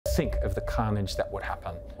think of the carnage that would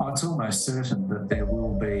happen. Oh, it's almost certain that there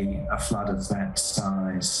will be a flood of that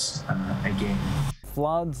size again.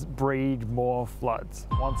 Floods breed more floods.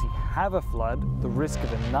 Once you have a flood, the risk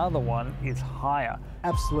of another one is higher.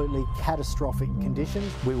 Absolutely catastrophic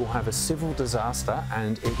conditions. We will have a civil disaster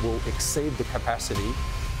and it will exceed the capacity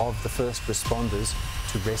of the first responders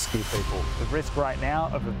to rescue people. The risk right now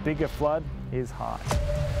of a bigger flood is high.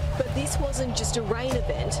 But this wasn't just a rain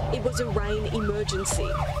event, it was a rain emergency.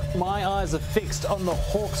 My eyes are fixed on the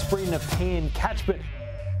Hawkesbury-Nepean catchment.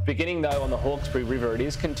 Beginning though on the Hawkesbury River, it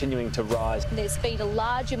is continuing to rise. There's been a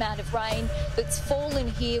large amount of rain that's fallen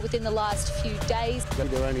here within the last few days.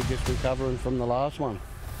 They're only just recovering from the last one.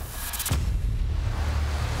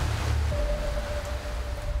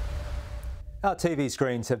 Our TV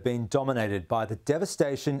screens have been dominated by the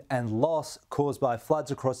devastation and loss caused by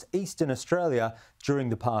floods across eastern Australia during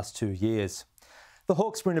the past 2 years. The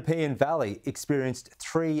Hawkesbury-Nepean Valley experienced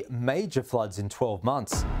 3 major floods in 12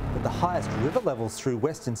 months, but the highest river levels through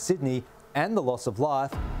Western Sydney and the loss of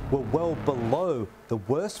life were well below the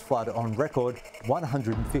worst flood on record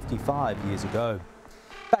 155 years ago.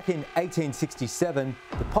 Back in 1867,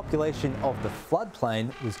 the population of the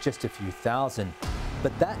floodplain was just a few thousand,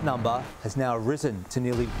 but that number has now risen to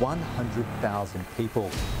nearly 100,000 people.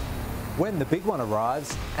 When the big one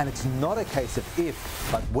arrives, and it's not a case of if,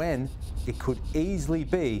 but when, it could easily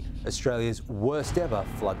be Australia's worst ever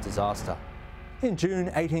flood disaster. In June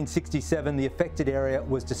 1867, the affected area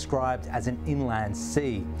was described as an inland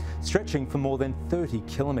sea, stretching for more than 30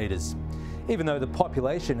 kilometres. Even though the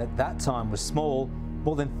population at that time was small,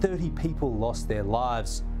 more than 30 people lost their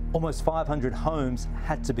lives. Almost 500 homes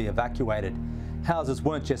had to be evacuated. Houses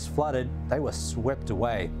weren't just flooded, they were swept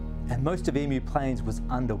away. And most of Emu Plains was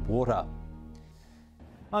underwater.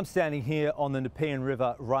 I'm standing here on the Nepean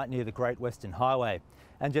River right near the Great Western Highway.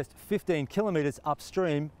 And just 15 kilometres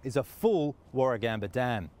upstream is a full Warragamba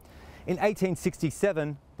Dam. In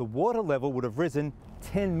 1867, the water level would have risen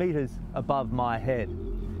 10 metres above my head.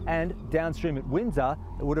 And downstream at Windsor,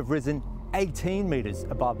 it would have risen 18 metres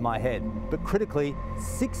above my head, but critically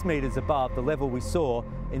 6 metres above the level we saw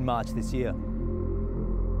in March this year.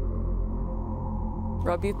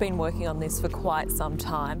 Rob, you've been working on this for quite some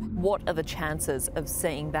time. What are the chances of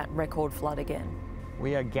seeing that record flood again?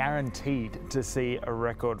 We are guaranteed to see a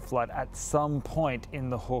record flood at some point in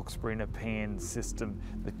the Hawkesbury-Nepean system.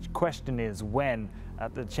 The question is when.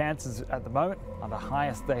 The chances at the moment are the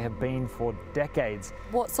highest they have been for decades.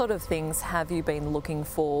 What sort of things have you been looking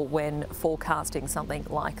for when forecasting something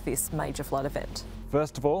like this major flood event?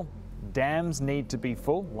 First of all, dams need to be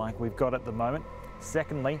full, like we've got at the moment.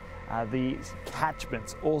 Secondly, the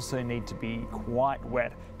catchments also need to be quite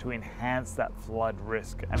wet to enhance that flood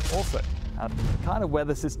risk. And also, the kind of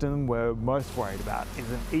weather system we're most worried about is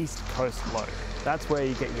an east coast low. That's where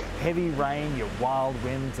you get your heavy rain, your wild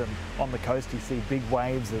winds, and on the coast you see big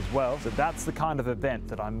waves as well. So that's the kind of event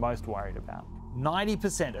that I'm most worried about.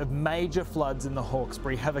 90% of major floods in the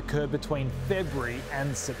Hawkesbury have occurred between February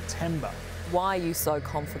and September. Why are you so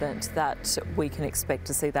confident that we can expect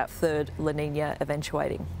to see that third La Nina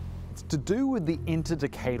eventuating? It's to do with the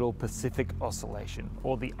Interdecadal Pacific Oscillation,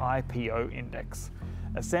 or the IPO index.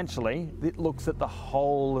 Essentially, it looks at the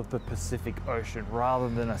whole of the Pacific Ocean rather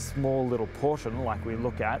than a small little portion like we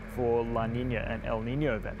look at for La Nina and El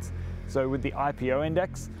Nino events. So with the IPO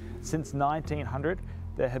index, since 1900,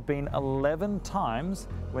 there have been 11 times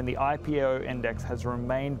when the IPO index has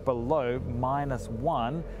remained below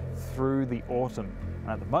 -1 through the autumn.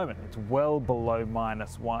 And at the moment, it's well below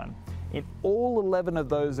 -1. In all 11 of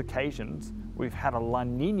those occasions, we've had a La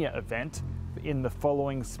Nina event in the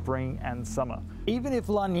following spring and summer. Even if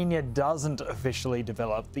La Nina doesn't officially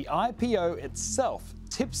develop, the IPO itself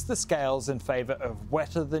tips the scales in favour of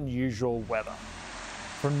wetter than usual weather.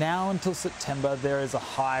 From now until September, there is a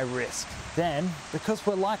high risk. Then, because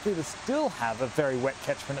we're likely to still have a very wet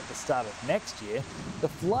catchment at the start of next year, the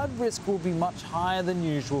flood risk will be much higher than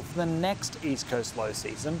usual for the next East Coast low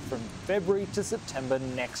season from February to September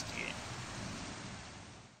next year.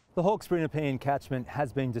 The Hawkesbury-Nepean catchment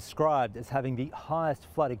has been described as having the highest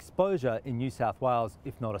flood exposure in New South Wales,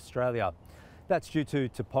 if not Australia. That's due to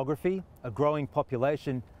topography, a growing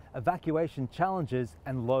population, evacuation challenges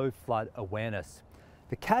and low flood awareness.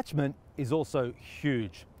 The catchment is also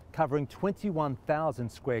huge, covering 21,000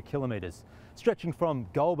 square kilometres, stretching from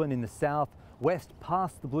Goulburn in the south, west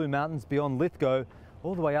past the Blue Mountains beyond Lithgow,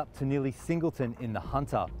 all the way up to nearly Singleton in the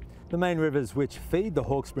Hunter. The main rivers which feed the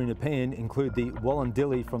Hawkesbury-Nepean include the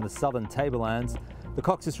Wallandilly from the southern tablelands, the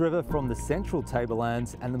Coxus River from the central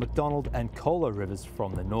tablelands, and the McDonald and Cola rivers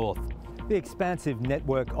from the north. The expansive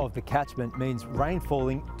network of the catchment means rain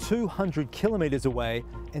falling 200 kilometres away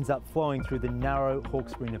ends up flowing through the narrow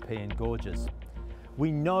Hawkesbury-Nepean gorges. We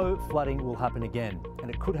know flooding will happen again, and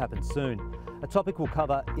it could happen soon, a topic we'll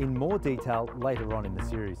cover in more detail later on in the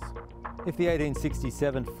series. If the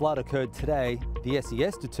 1867 flood occurred today, the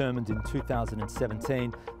SES determined in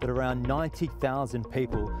 2017 that around 90,000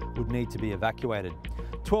 people would need to be evacuated.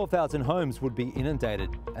 12,000 homes would be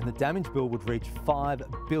inundated, and the damage bill would reach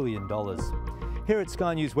 $5 billion. Here at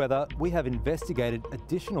Sky News Weather, we have investigated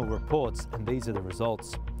additional reports, and these are the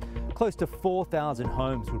results. Close to 4,000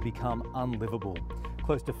 homes would become unlivable.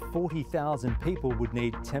 Close to 40,000 people would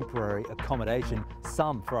need temporary accommodation,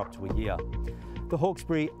 some for up to a year. The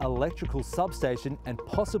Hawkesbury electrical substation and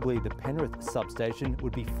possibly the Penrith substation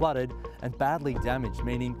would be flooded and badly damaged,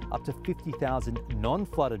 meaning up to 50,000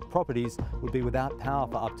 non-flooded properties would be without power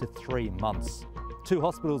for up to 3 months. 2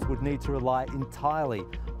 hospitals would need to rely entirely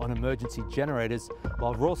on emergency generators,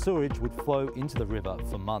 while raw sewage would flow into the river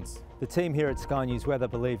for months. The team here at Sky News Weather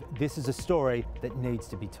believe this is a story that needs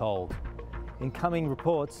to be told. In coming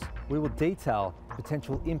reports, we will detail the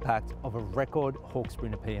potential impact of a record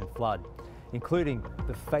Hawkesbury-Nepean flood, including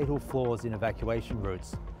the fatal flaws in evacuation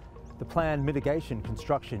routes, the planned mitigation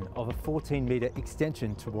construction of a 14-metre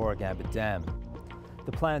extension to Warragamba Dam,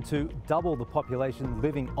 the plan to double the population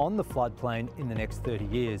living on the floodplain in the next 30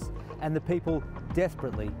 years, and the people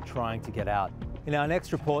desperately trying to get out. In our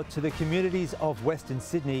next report, to the communities of Western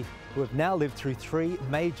Sydney who have now lived through 3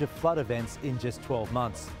 major flood events in just 12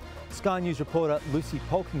 months. Sky News reporter Lucy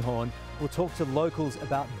Polkinghorne will talk to locals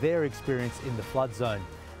about their experience in the flood zone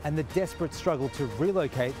and the desperate struggle to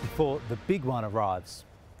relocate before the big one arrives.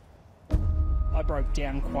 I broke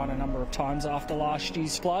down quite a number of times after last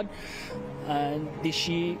year's flood, and this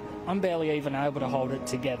year I'm barely even able to hold it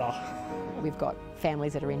together. We've got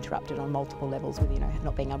families that are interrupted on multiple levels with,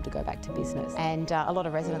 not being able to go back to business. And a lot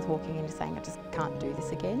of residents walking in saying, I just can't do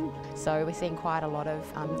this again. So we're seeing quite a lot of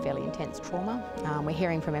fairly intense trauma. We're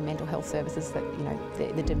hearing from our mental health services that,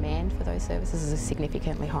 the demand for those services is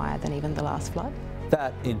significantly higher than even the last flood.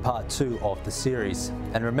 That in part 2 of the series.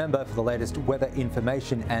 And remember, for the latest weather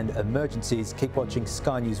information and emergencies, keep watching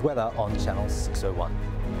Sky News Weather on Channel 601.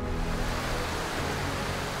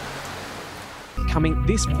 Coming,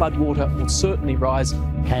 this floodwater will certainly rise.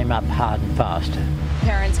 Came up hard and fast.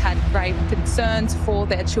 Parents had grave concerns for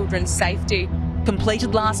their children's safety.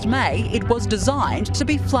 Completed last May, it was designed to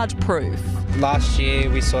be flood-proof. Last year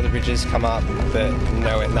we saw the bridges come up, but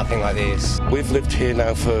nothing like this. We've lived here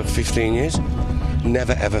now for 15 years.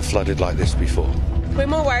 Never ever flooded like this before. We're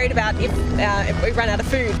more worried about if we run out of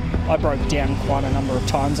food. I broke down quite a number of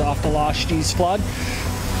times after last year's flood.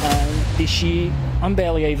 This year, I'm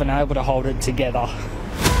barely even able to hold it together.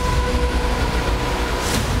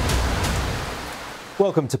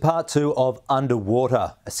 Welcome to part 2 of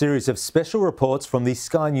Underwater, a series of special reports from the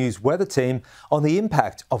Sky News weather team on the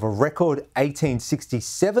impact of a record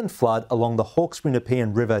 1867 flood along the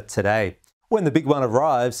Hawkesbury-Nepean River today. When the big one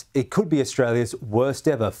arrives, it could be Australia's worst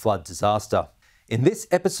ever flood disaster. In this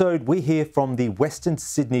episode, we hear from the Western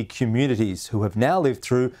Sydney communities who have now lived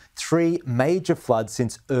through 3 major floods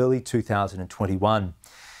since early 2021.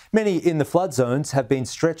 Many in the flood zones have been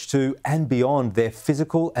stretched to and beyond their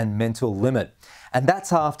physical and mental limit. And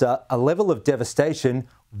that's after a level of devastation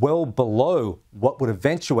well below what would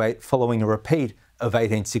eventuate following a repeat of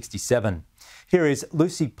 1867. Here is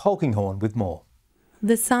Lucy Polkinghorne with more.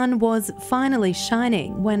 The sun was finally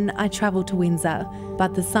shining when I travelled to Windsor,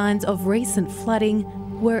 but the signs of recent flooding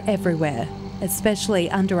were everywhere, especially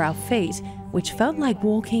under our feet, which felt like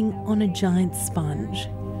walking on a giant sponge.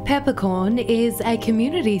 Peppercorn is a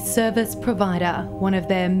community service provider. One of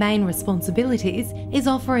their main responsibilities is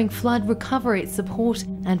offering flood recovery support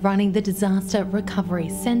and running the Disaster Recovery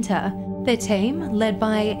Centre. Their team, led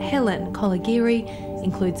by Helen Colaguirre,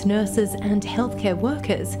 includes nurses and healthcare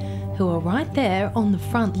workers who are right there on the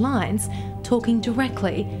front lines, talking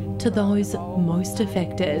directly to those most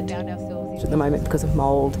affected. At the moment, because of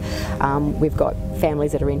mould, we've got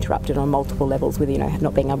families that are interrupted on multiple levels with,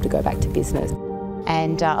 not being able to go back to business.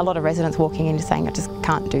 And a lot of residents walking in saying, I just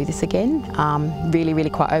can't do this again. Really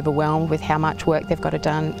quite overwhelmed with how much work they've got to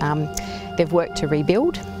done. They've worked to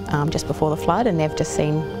rebuild just before the flood, and they've just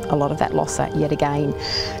seen a lot of that loss yet again.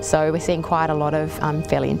 So we're seeing quite a lot of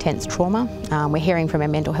fairly intense trauma. We're hearing from our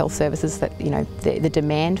mental health services that the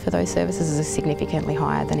demand for those services is significantly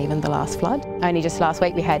higher than even the last flood. Only just last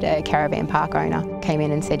week we had a caravan park owner came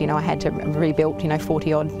in and said, I had to rebuild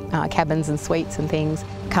 40 odd cabins and suites and things.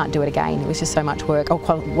 Can't do it again. It was just so much work.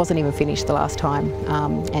 It wasn't even finished the last time,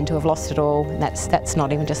 and to have lost it all, that's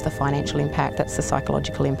not even just the financial impact, that's the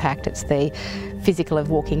psychological impact, it's the physical of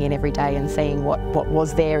walking walking in every day and seeing what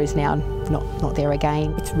was there is now not there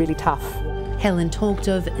again. It's really tough. Helen talked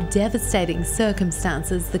of devastating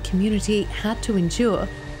circumstances the community had to endure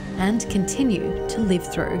and continue to live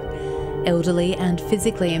through. Elderly and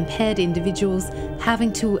physically impaired individuals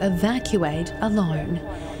having to evacuate alone.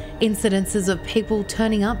 Incidences of people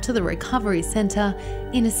turning up to the recovery centre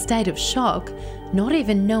in a state of shock, not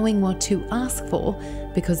even knowing what to ask for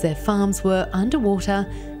because their farms were underwater,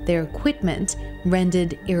 their equipment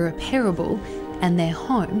rendered irreparable, and their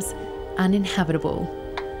homes uninhabitable.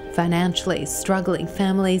 Financially struggling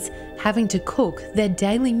families having to cook their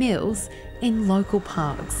daily meals in local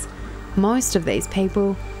parks. Most of these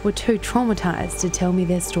people were too traumatised to tell me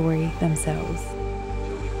their story themselves.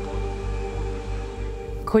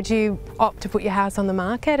 Could you opt to put your house on the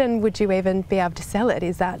market, and would you even be able to sell it?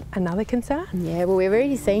 Is that another concern? Yeah, well, we're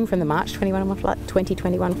already seeing from the March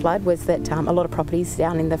 2021 flood was that a lot of properties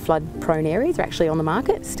down in the flood-prone areas are actually on the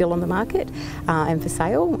market, still on the market and for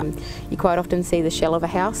sale. You quite often see the shell of a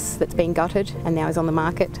house that's been gutted and now is on the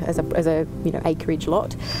market as a acreage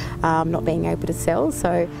lot, not being able to sell.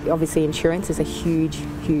 So obviously insurance is a huge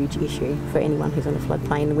issue for anyone who's on a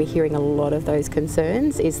floodplain. And we're hearing a lot of those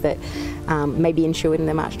concerns is that maybe insured in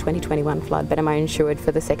the March 2021 flood, but am I insured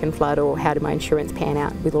for the second flood, or how did my insurance pan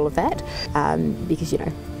out with all of that? Because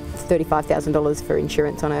 $35,000 for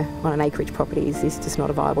insurance on an acreage property is just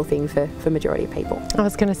not a viable thing for majority of people. I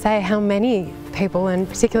was going to say, how many people, and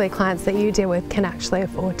particularly clients that you deal with, can actually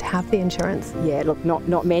afford to have the insurance? Yeah, look,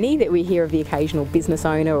 not many. That we hear of the occasional business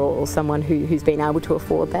owner or someone who's been able to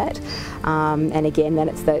afford that. And again, then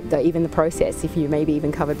it's even the process. If you may be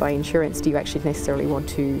even covered by insurance, do you actually necessarily want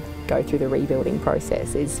to go through the rebuilding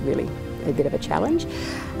process? Is really a bit of a challenge.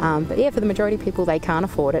 But yeah, for the majority of people, they can't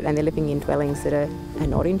afford it, and they're living in dwellings that are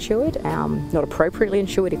not insured, not appropriately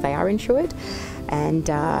insured if they are insured. And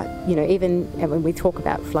even when we talk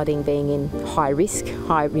about flooding being in high risk,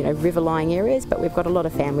 river-lying areas, but we've got a lot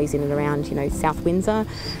of families in and around, South Windsor,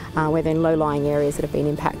 where they're in low-lying areas that have been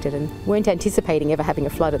impacted and weren't anticipating ever having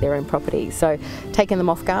a flood at their own property. So taking them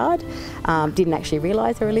off guard, didn't actually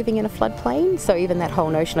realise they were living in a floodplain. So even that whole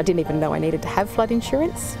notion, I didn't even know I needed to have flood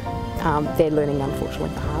insurance. They're learning, unfortunately,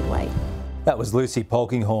 the hard way. That was Lucy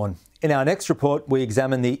Polkinghorne. In our next report, we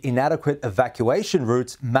examine the inadequate evacuation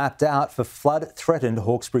routes mapped out for flood-threatened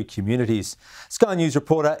Hawkesbury communities. Sky News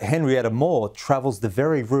reporter Henrietta Moore travels the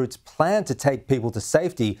very routes planned to take people to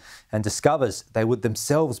safety and discovers they would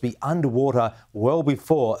themselves be underwater well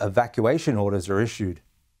before evacuation orders are issued.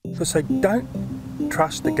 So don't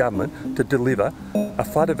trust the government to deliver a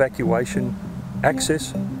flood evacuation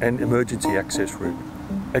access and emergency access route.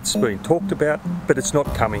 It's been talked about, but it's not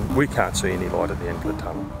coming. We can't see any light at the end of the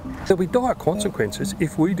tunnel. There'll be dire consequences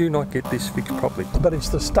if we do not get this fixed properly. But it's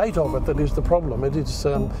the state of it that is the problem.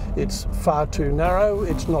 It's far too narrow.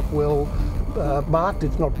 It's not well marked.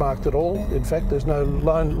 It's not marked at all. In fact, there's no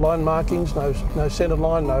line markings, no centre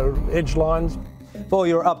line, no edge lines. For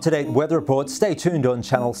your up-to-date weather report, stay tuned on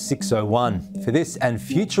Channel 601. For this and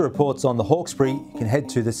future reports on the Hawkesbury, you can head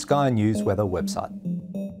to the Sky News weather website.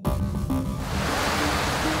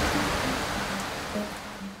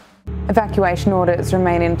 Evacuation orders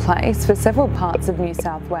remain in place for several parts of New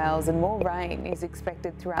South Wales, and more rain is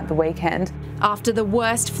expected throughout the weekend. After the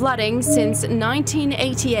worst flooding since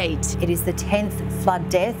 1988. It is the 10th flood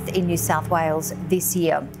death in New South Wales this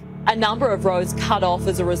year. A number of roads cut off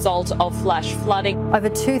as a result of flash flooding. Over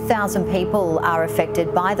 2,000 people are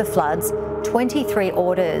affected by the floods. 23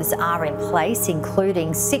 orders are in place,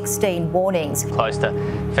 including 16 warnings. Close to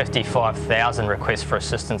 55,000 requests for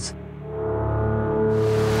assistance.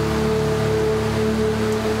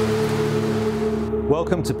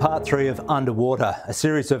 Welcome to part 3 of Underwater, a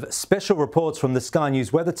series of special reports from the Sky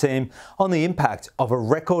News weather team on the impact of a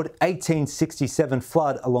record 1867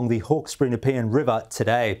 flood along the Hawkesbury-Nepean River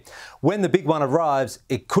today. When the big one arrives,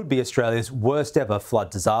 it could be Australia's worst ever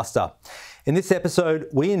flood disaster. In this episode,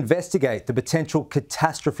 we investigate the potential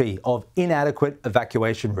catastrophe of inadequate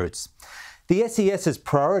evacuation routes. The SES's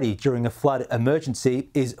priority during a flood emergency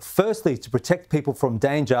is firstly to protect people from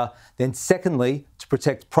danger, then secondly to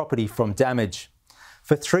protect property from damage.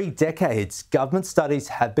 For 3 decades, government studies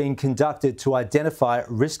have been conducted to identify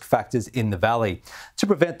risk factors in the valley to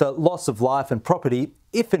prevent the loss of life and property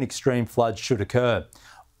if an extreme flood should occur.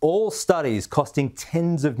 All studies costing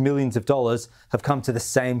tens of millions of dollars have come to the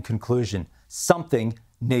same conclusion: something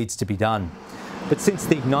needs to be done. But since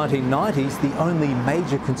the 1990s, the only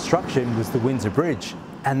major construction was the Windsor Bridge,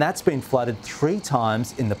 and that's been flooded 3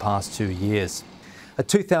 times in the past 2 years. A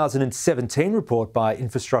 2017 report by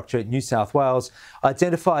Infrastructure New South Wales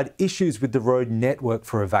identified issues with the road network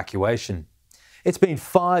for evacuation. It's been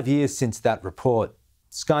 5 years since that report.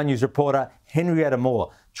 Sky News reporter Henrietta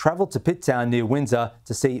Moore travelled to Pitt Town near Windsor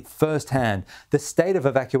to see firsthand the state of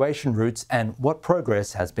evacuation routes and what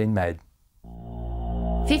progress has been made.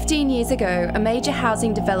 15 years ago, a major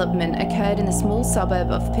housing development occurred in the small suburb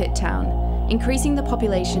of Pitt Town, increasing the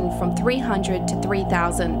population from 300 to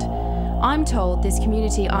 3,000. I'm told this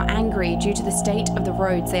community are angry due to the state of the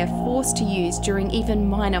roads they are forced to use during even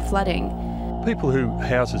minor flooding. People whose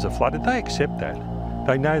houses are flooded, they accept that.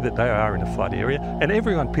 They know that they are in a flood area and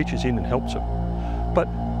everyone pitches in and helps them. But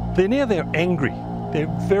they're angry.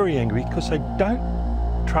 They're very angry because they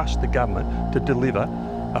don't trust the government to deliver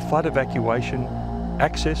a flood evacuation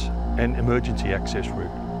access and emergency access route.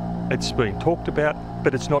 It's been talked about,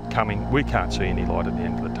 but it's not coming. We can't see any light at the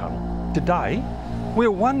end of the tunnel. Today, we're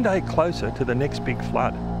one day closer to the next big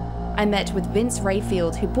flood. I met with Vince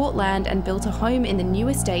Rayfield, who bought land and built a home in the new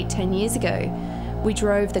estate 10 years ago. We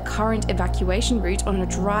drove the current evacuation route on a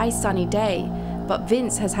dry, sunny day, but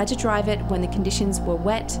Vince has had to drive it when the conditions were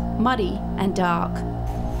wet, muddy and dark.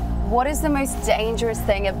 What is the most dangerous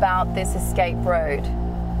thing about this escape road?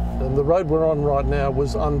 And the road we're on right now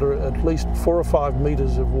was under at least 4 or 5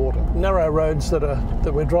 metres of water. Narrow roads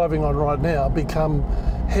that we're driving on right now become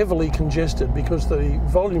heavily congested because the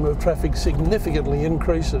volume of traffic significantly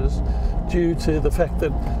increases due to the fact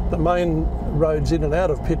that the main roads in and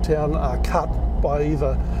out of Pitt Town are cut by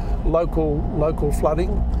either local flooding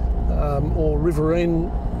or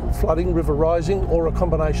riverine flooding, river rising, or a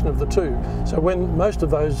combination of the two. So when most of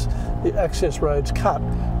those access roads cut,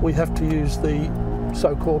 we have to use the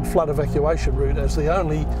so-called flood evacuation route as the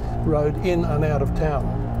only road in and out of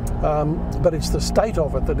town. But it's the state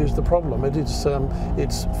of it that is the problem.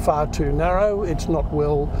 It's far too narrow, it's not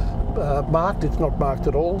well marked, it's not marked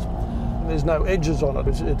at all. There's no edges on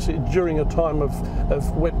it. It's during a time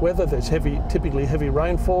of wet weather, there's typically heavy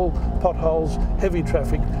rainfall, potholes, heavy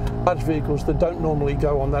traffic. Large vehicles that don't normally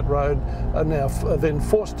go on that road are now then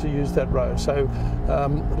forced to use that road. So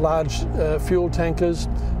large fuel tankers,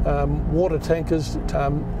 water tankers,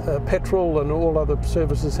 petrol and all other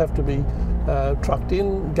services have to be trucked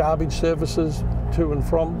in, garbage services to and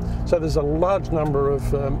from. So there's a large number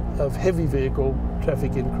of heavy vehicle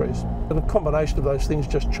traffic increase. And a combination of those things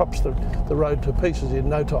just chops the road to pieces in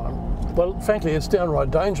no time. Well, frankly, it's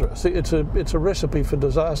downright dangerous. It's a recipe for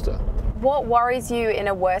disaster. What worries you in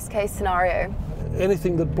a worst case scenario?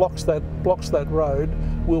 Anything that blocks that road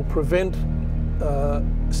will prevent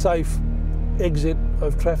safe exit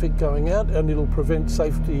of traffic going out, and it'll prevent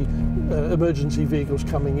safety emergency vehicles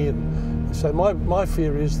coming in. So my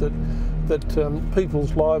fear is that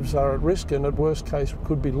people's lives are at risk and at worst case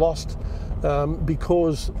could be lost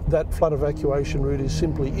because that flood evacuation route is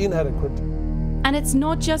simply inadequate. And it's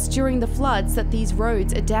not just during the floods that these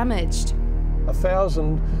roads are damaged.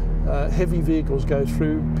 1,000 heavy vehicles go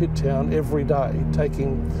through Pitt Town every day,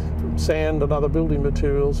 taking sand and other building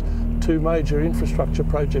materials to major infrastructure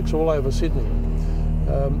projects all over Sydney.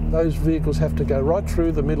 Those vehicles have to go right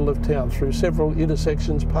through the middle of town, through several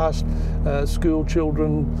intersections, past school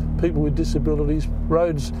children, people with disabilities,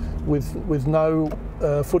 roads with no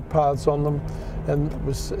footpaths on them, and it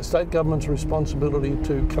was state government's responsibility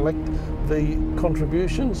to collect the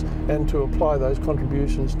contributions and to apply those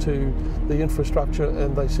contributions to the infrastructure,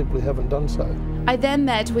 and they simply haven't done so. I then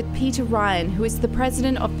met with Peter Ryan, who is the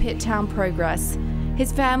president of Pitt Town Progress.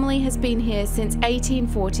 His family has been here since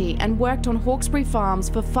 1840 and worked on Hawkesbury farms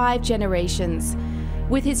for 5 generations.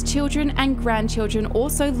 With his children and grandchildren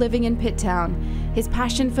also living in Pitt Town, his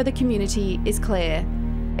passion for the community is clear.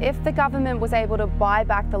 If the government was able to buy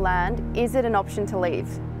back the land, is it an option to leave?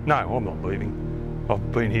 No, I'm not leaving.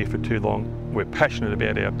 I've been here for too long. We're passionate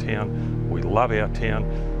about our town. We love our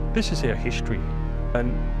town. This is our history.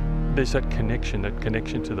 And there's that connection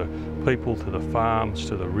to the people, to the farms,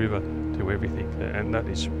 to the river, to everything. And that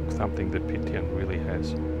is something that Pitt Town really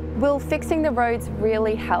has. Will fixing the roads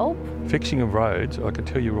really help? Fixing of roads, I can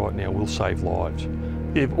tell you right now, will save lives.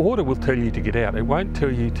 If order will tell you to get out, it won't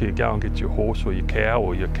tell you to go and get your horse or your cow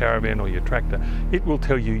or your caravan or your tractor. It will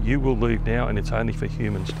tell you, you will leave now and it's only for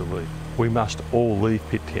humans to leave. We must all leave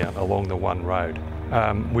Pitt Town along the one road.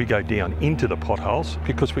 We go down into the potholes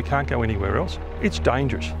because we can't go anywhere else. It's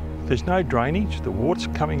dangerous. There's no drainage, the water's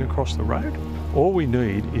coming across the road. All we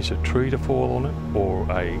need is a tree to fall on it or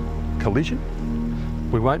a collision.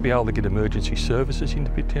 We won't be able to get emergency services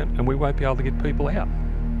into Pitt Town and we won't be able to get people out.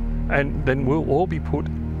 And then we'll all be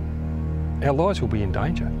our lives will be in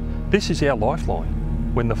danger. This is our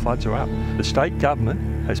lifeline when the floods are up. The state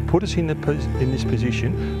government has put us in this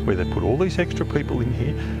position where they put all these extra people in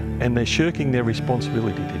here and they're shirking their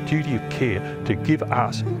responsibility, their duty of care to give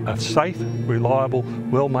us a safe, reliable,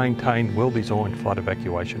 well-maintained, well-designed flood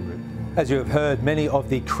evacuation route. As you have heard, many of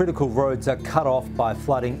the critical roads are cut off by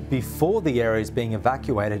flooding before the areas being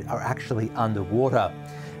evacuated are actually underwater.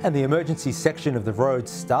 And the emergency section of the road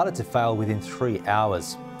started to fail within 3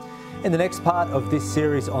 hours. In the next part of this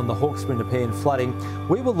series on the Hawkesbury-Nepean flooding,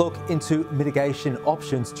 we will look into mitigation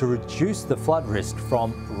options to reduce the flood risk,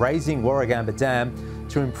 from raising Warragamba Dam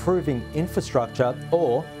to improving infrastructure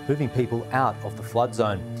or moving people out of the flood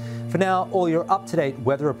zone. For now, all your up-to-date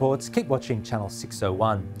weather reports, keep watching Channel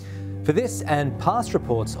 601. For this and past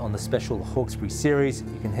reports on the special Hawkesbury series,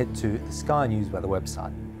 you can head to the Sky News weather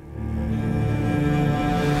website.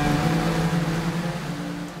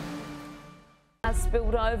 Has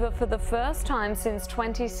spilled over for the first time since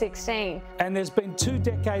 2016. And there's been 2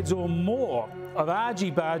 decades or more of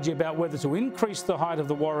argy-bargy about whether to increase the height of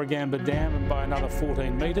the Warragamba Dam by another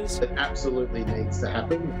 14 metres. It absolutely needs to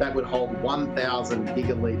happen. That would hold 1,000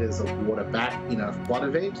 gigalitres of water back in a flood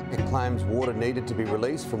event. It claims water needed to be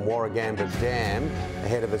released from Warragamba Dam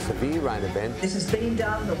ahead of a severe rain event. This has been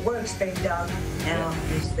done, the work's been done. Now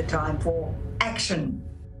is the time for action.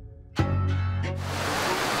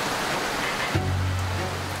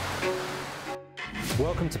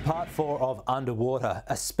 Welcome to part 4 of Underwater,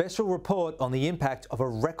 a special report on the impact of a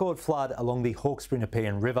record flood along the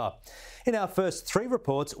Hawkesbury-Nepean River. In our first 3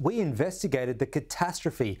 reports, we investigated the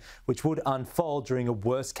catastrophe which would unfold during a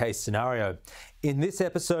worst-case scenario. In this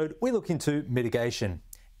episode, we look into mitigation.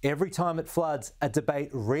 Every time it floods, a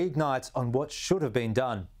debate reignites on what should have been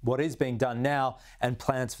done, what is being done now, and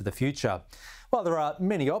plans for the future. While there are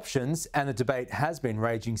many options, and the debate has been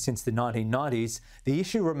raging since the 1990s, the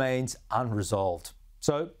issue remains unresolved.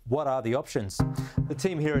 So, what are the options? The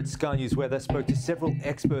team here at Sky News Weather spoke to several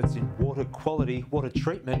experts in water quality, water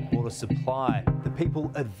treatment, water supply, the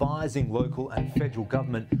people advising local and federal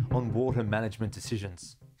government on water management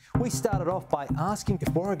decisions. We started off by asking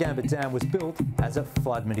if Warragamba Dam was built as a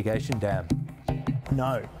flood mitigation dam.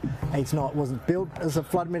 No, it's not. It wasn't built as a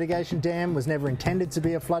flood mitigation dam, was never intended to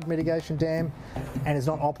be a flood mitigation dam, and is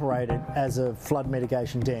not operated as a flood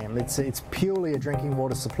mitigation dam. It's purely a drinking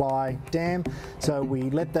water supply dam, so we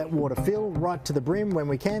let that water fill right to the brim when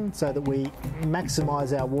we can, so that we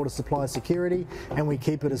maximise our water supply security and we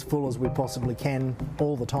keep it as full as we possibly can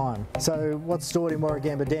all the time. So what's stored in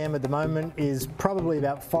Warragamba Dam at the moment is probably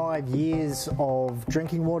about 5 years of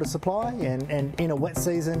drinking water supply, and in a wet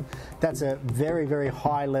season, that's a very, very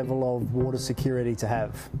high level of water security to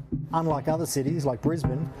have. Unlike other cities like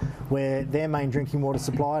Brisbane, where their main drinking water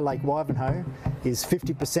supply, Lake Wivenhoe, is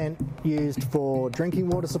 50% used for drinking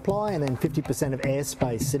water supply and then 50% of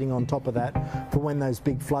airspace sitting on top of that for when those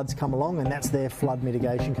big floods come along, and that's their flood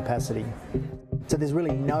mitigation capacity. So there's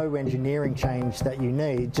really no engineering change that you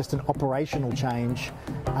need, just an operational change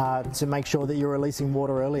to make sure that you're releasing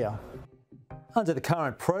water earlier. Under the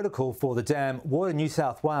current protocol for the dam, Water New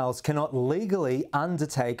South Wales cannot legally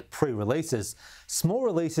undertake pre-releases. Small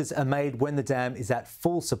releases are made when the dam is at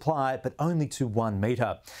full supply, but only to 1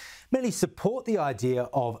 metre. Many support the idea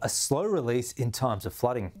of a slow release in times of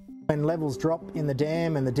flooding. When levels drop in the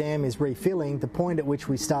dam and the dam is refilling, the point at which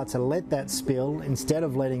we start to let that spill, instead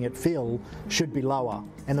of letting it fill, should be lower.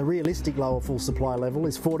 And the realistic lower full supply level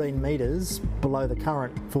is 14 metres below the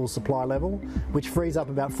current full supply level, which frees up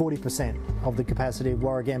about 40% of the capacity of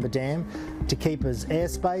Warragamba Dam to keep as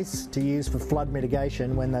airspace to use for flood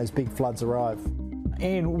mitigation when those big floods arrive.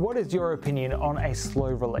 Ian, what is your opinion on a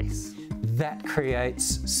slow release? That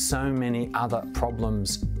creates so many other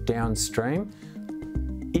problems downstream.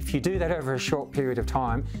 If you do that over a short period of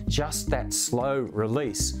time, just that slow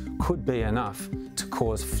release could be enough to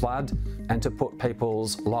cause flood and to put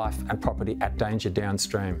people's life and property at danger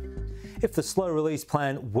downstream. If the slow release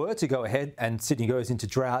plan were to go ahead and Sydney goes into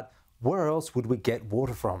drought, where else would we get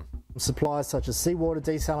water from? Supplies such as seawater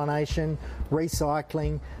desalination,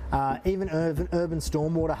 recycling, even urban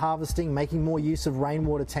stormwater harvesting, making more use of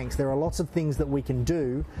rainwater tanks. There are lots of things that we can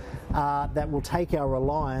do that will take our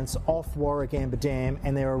reliance off Warragamba Dam,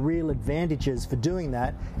 and there are real advantages for doing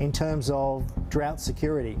that in terms of drought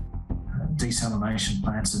security. Desalination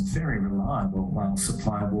plants are very reliable. They'll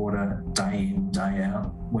supply water day in, day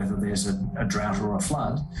out, whether there's a drought or a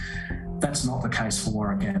flood. That's not the case for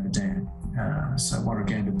Warragamba Dam. So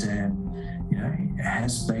Warragamba Dam,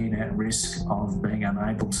 has been at risk of being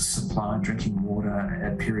unable to supply drinking water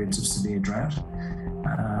at periods of severe drought.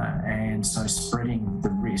 And so spreading the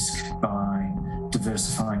risk by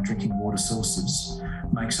diversifying drinking water sources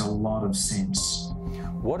makes a lot of sense.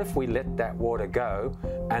 What if we let that water go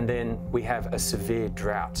and then we have a severe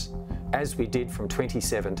drought, as we did from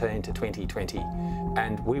 2017 to 2020,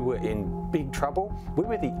 and we were in big trouble? We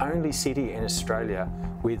were the only city in Australia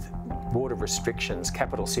with water restrictions,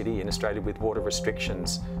 capital city in Australia with water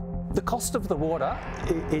restrictions. The cost of the water,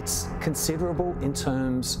 it's considerable in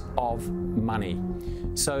terms of money.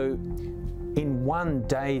 So in one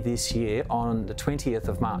day this year, on the 20th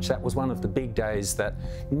of March, that was one of the big days that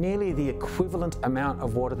nearly the equivalent amount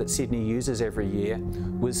of water that Sydney uses every year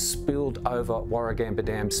was spilled over Warragamba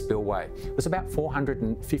Dam spillway. It was about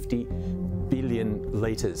 450 billion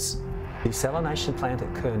litres. The desalination plant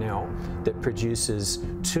at Kurnell that produces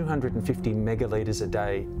 250 megalitres a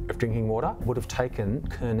day of drinking water would have taken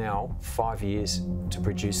Kurnell 5 years to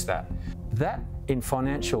produce that. That, in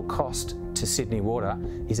financial cost to Sydney Water,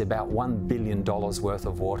 is about $1 billion worth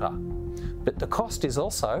of water. But the cost is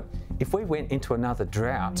also, if we went into another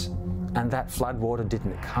drought and that flood water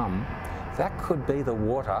didn't come, that could be the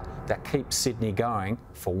water that keeps Sydney going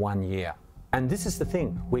for 1 year. And this is the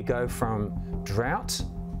thing, we go from drought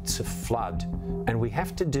to flood, and we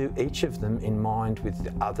have to do each of them in mind with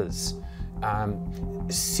the others.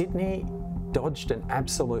 Sydney dodged an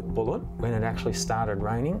absolute bullet when it actually started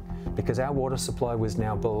raining because our water supply was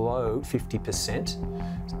now below 50%.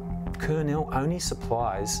 Kurnell only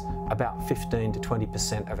supplies about 15 to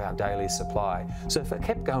 20% of our daily supply. So if it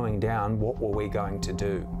kept going down, what were we going to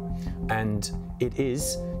do? And it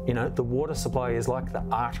is, you know, the water supply is like the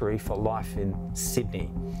artery for life in Sydney.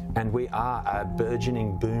 And we are a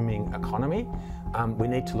burgeoning, booming economy. We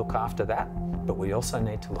need to look after that, but we also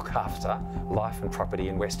need to look after life and property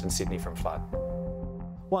in Western Sydney from flood.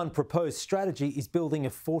 One proposed strategy is building a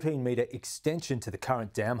 14-metre extension to the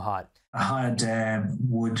current dam height. A higher dam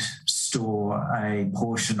would store a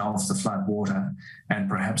portion of the flood water and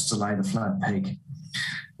perhaps delay the flood peak.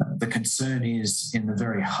 The concern is in the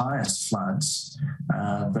very highest floods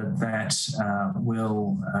that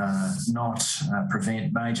will not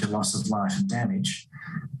prevent major loss of life and damage,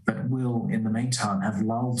 but will, in the meantime, have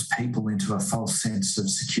lulled people into a false sense of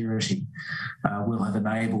security, will have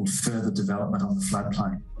enabled further development on the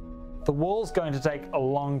floodplain. The wall's going to take a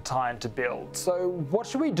long time to build, so what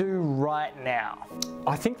should we do right now?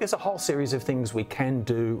 I think there's a whole series of things we can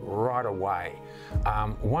do right away.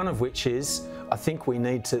 One of which is, I think we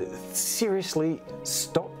need to seriously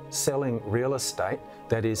stop selling real estate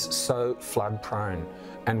that is so flood prone.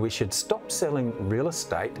 And we should stop selling real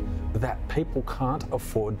estate that people can't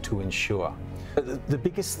afford to insure. The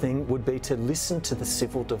biggest thing would be to listen to the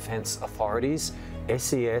civil defence authorities,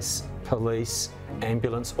 SES, police,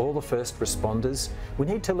 ambulance, all the first responders. We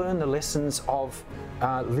need to learn the lessons of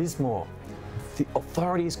Lismore. The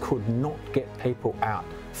authorities could not get people out.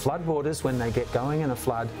 Floodwaters, when they get going in a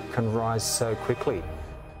flood, can rise so quickly.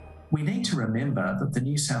 We need to remember that the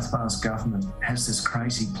New South Wales government has this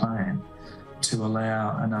crazy plan to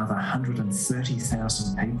allow another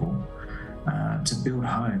 130,000 people to build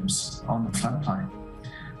homes on the floodplain.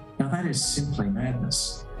 Now that is simply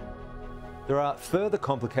madness. There are further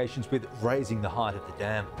complications with raising the height of the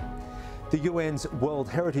dam. The UN's World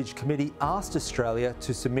Heritage Committee asked Australia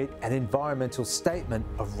to submit an environmental statement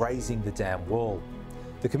of raising the dam wall.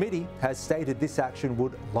 The committee has stated this action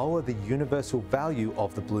would lower the universal value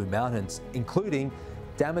of the Blue Mountains, including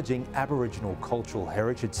damaging Aboriginal cultural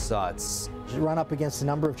heritage sites. Run up against a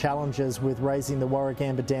number of challenges with raising the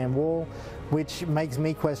Warragamba Dam wall, which makes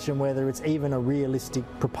me question whether it's even a realistic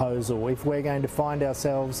proposal. If we're going to find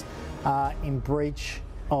ourselves in breach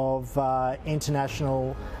of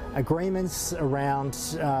international agreements around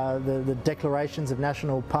the declarations of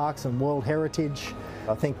national parks and world heritage,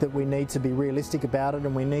 I think that we need to be realistic about it,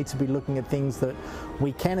 and we need to be looking at things that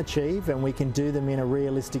we can achieve and we can do them in a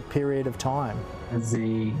realistic period of time.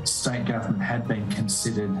 The state government had been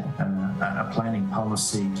considered a planning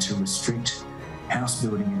policy to restrict house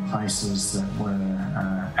building in places that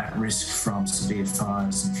were at risk from severe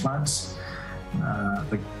fires and floods.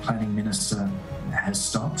 The planning minister has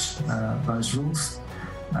stopped those rules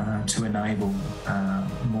to enable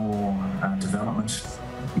more development,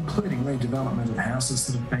 including redevelopment of houses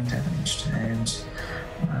that have been damaged. And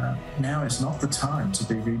now is not the time to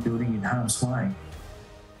be rebuilding in harm's way.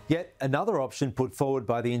 Yet another option put forward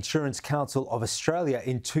by the Insurance Council of Australia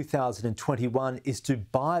in 2021 is to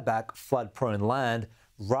buy back flood-prone land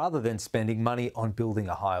rather than spending money on building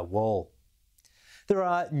a higher wall. There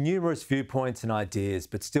are numerous viewpoints and ideas,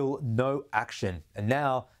 but still no action. And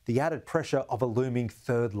now the added pressure of a looming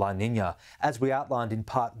third La Nina, as we outlined in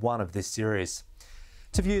part 1 of this series.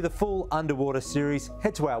 To view the full underwater series,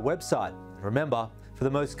 head to our website. Remember, for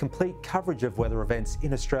the most complete coverage of weather events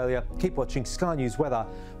in Australia, keep watching Sky News Weather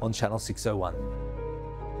on Channel 601.